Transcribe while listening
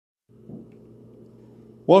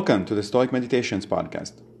Welcome to the Stoic Meditations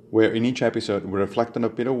podcast, where in each episode we reflect on a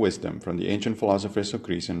bit of wisdom from the ancient philosophers of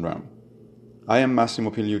Greece and Rome. I am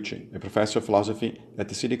Massimo Pigliucci, a professor of philosophy at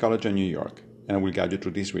the City College of New York, and I will guide you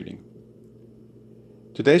through this reading.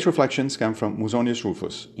 Today's reflections come from Musonius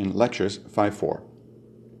Rufus in Lectures 5.4.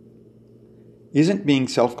 Isn't being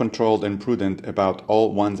self-controlled and prudent about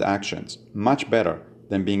all one's actions much better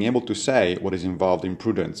than being able to say what is involved in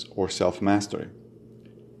prudence or self-mastery?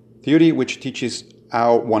 Theory which teaches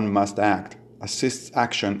how one must act assists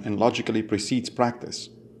action and logically precedes practice,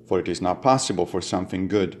 for it is not possible for something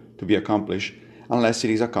good to be accomplished unless it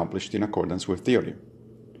is accomplished in accordance with theory.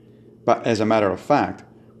 But as a matter of fact,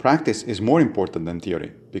 practice is more important than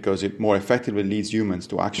theory because it more effectively leads humans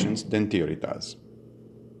to actions than theory does.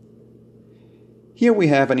 Here we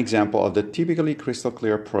have an example of the typically crystal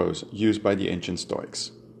clear prose used by the ancient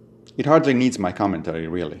Stoics. It hardly needs my commentary,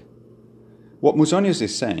 really. What Musonius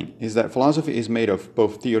is saying is that philosophy is made of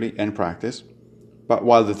both theory and practice, but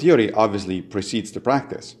while the theory obviously precedes the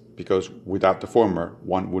practice, because without the former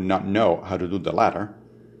one would not know how to do the latter,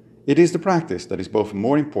 it is the practice that is both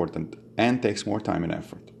more important and takes more time and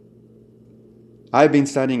effort. I've been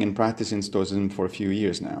studying and practicing Stoicism for a few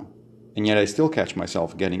years now, and yet I still catch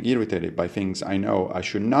myself getting irritated by things I know I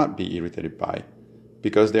should not be irritated by,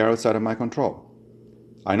 because they are outside of my control.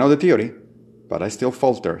 I know the theory, but I still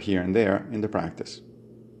falter here and there in the practice.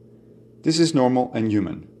 This is normal and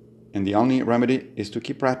human, and the only remedy is to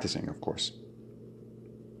keep practicing, of course.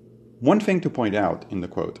 One thing to point out in the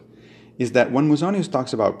quote is that when Musonius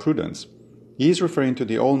talks about prudence, he is referring to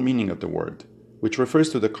the old meaning of the word, which refers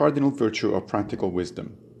to the cardinal virtue of practical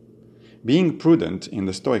wisdom. Being prudent in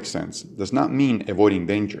the Stoic sense does not mean avoiding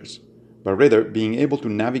dangers, but rather being able to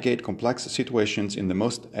navigate complex situations in the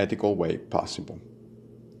most ethical way possible.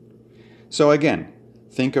 So again,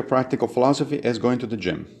 think of practical philosophy as going to the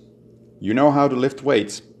gym. You know how to lift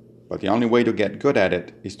weights, but the only way to get good at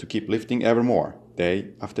it is to keep lifting ever more,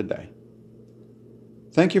 day after day.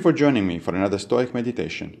 Thank you for joining me for another Stoic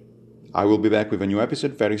meditation. I will be back with a new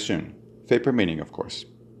episode very soon, fate permitting, of course.